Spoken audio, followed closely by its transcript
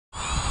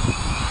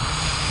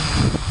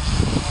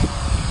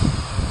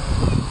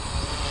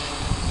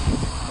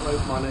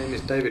My name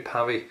is David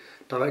Parry,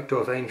 Director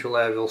of Angel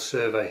Aerial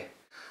Survey.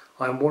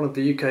 I am one of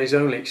the UK's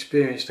only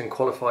experienced and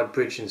qualified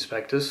bridge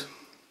inspectors.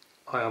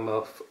 I am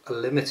of a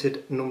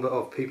limited number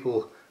of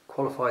people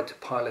qualified to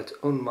pilot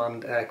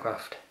unmanned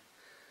aircraft.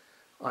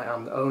 I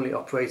am the only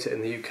operator in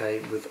the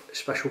UK with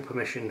special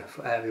permission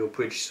for aerial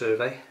bridge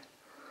survey.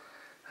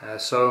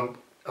 So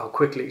I'll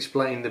quickly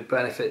explain the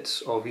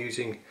benefits of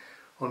using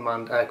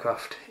unmanned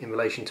aircraft in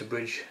relation to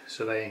bridge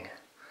surveying.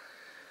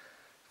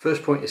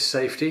 First point is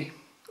safety.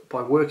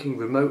 By working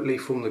remotely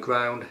from the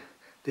ground,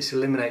 this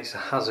eliminates the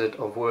hazard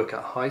of work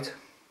at height.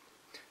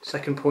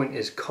 Second point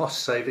is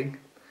cost saving.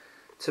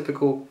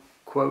 Typical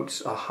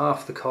quotes are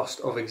half the cost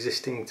of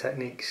existing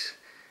techniques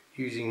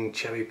using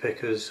cherry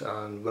pickers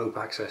and rope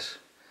access.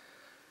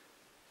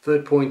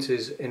 Third point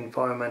is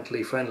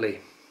environmentally friendly.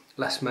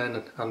 Less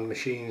men and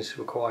machines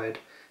required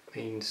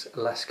means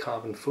less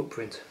carbon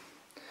footprint.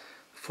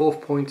 Fourth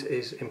point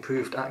is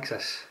improved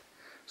access.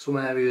 Some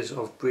areas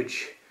of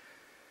bridge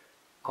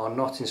are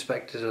not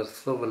inspected as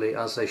thoroughly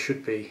as they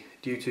should be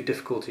due to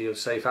difficulty of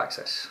safe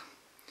access.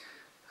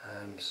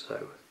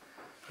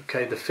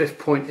 The fifth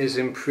point is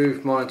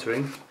improved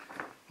monitoring.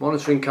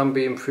 Monitoring can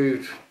be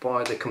improved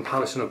by the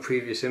comparison of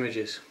previous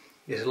images.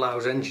 This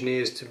allows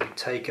engineers to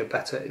take a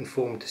better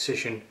informed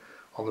decision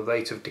on the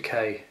rate of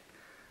decay.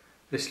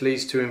 This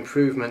leads to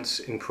improvements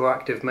in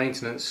proactive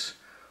maintenance,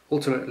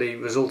 ultimately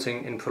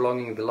resulting in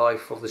prolonging the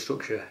life of the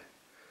structure.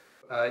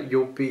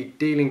 You'll be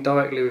dealing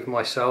directly with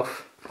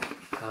myself,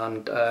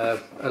 and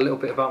a little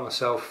bit about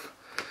myself.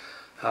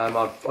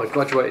 I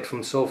graduated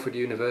from Salford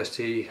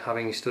University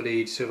having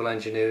studied civil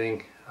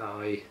engineering.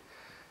 I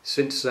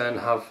since then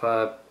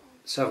have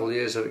several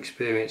years of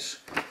experience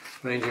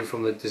ranging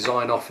from the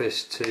design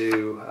office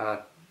to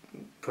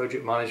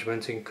project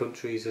management in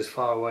countries as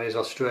far away as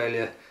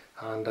Australia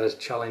and as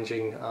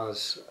challenging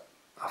as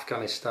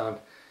Afghanistan.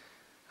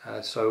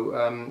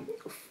 From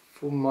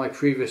my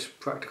previous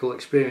practical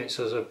experience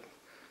as a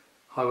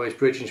highways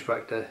bridge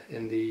inspector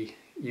in the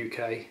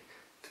UK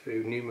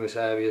through numerous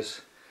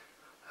areas,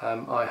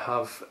 I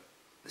have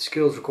the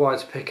skills required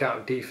to pick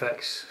out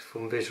defects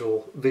from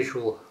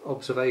visual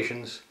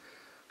observations.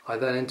 I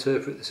then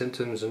interpret the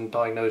symptoms and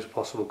diagnose a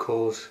possible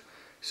cause.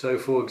 So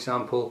for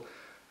example,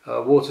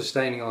 water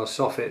staining on a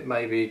soffit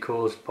may be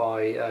caused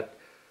by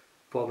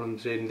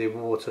problems in the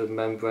water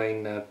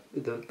membrane,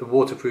 the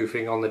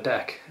waterproofing on the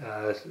deck.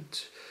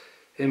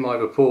 In my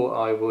report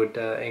I would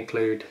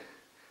include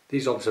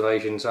these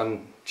observations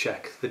and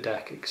check the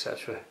deck,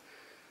 etc.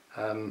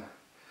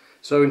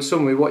 So in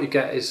summary, what you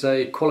get is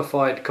a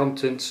qualified,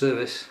 competent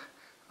service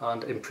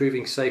and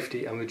improving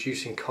safety and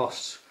reducing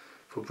costs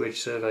for bridge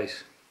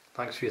surveys.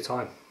 Thanks for your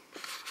time.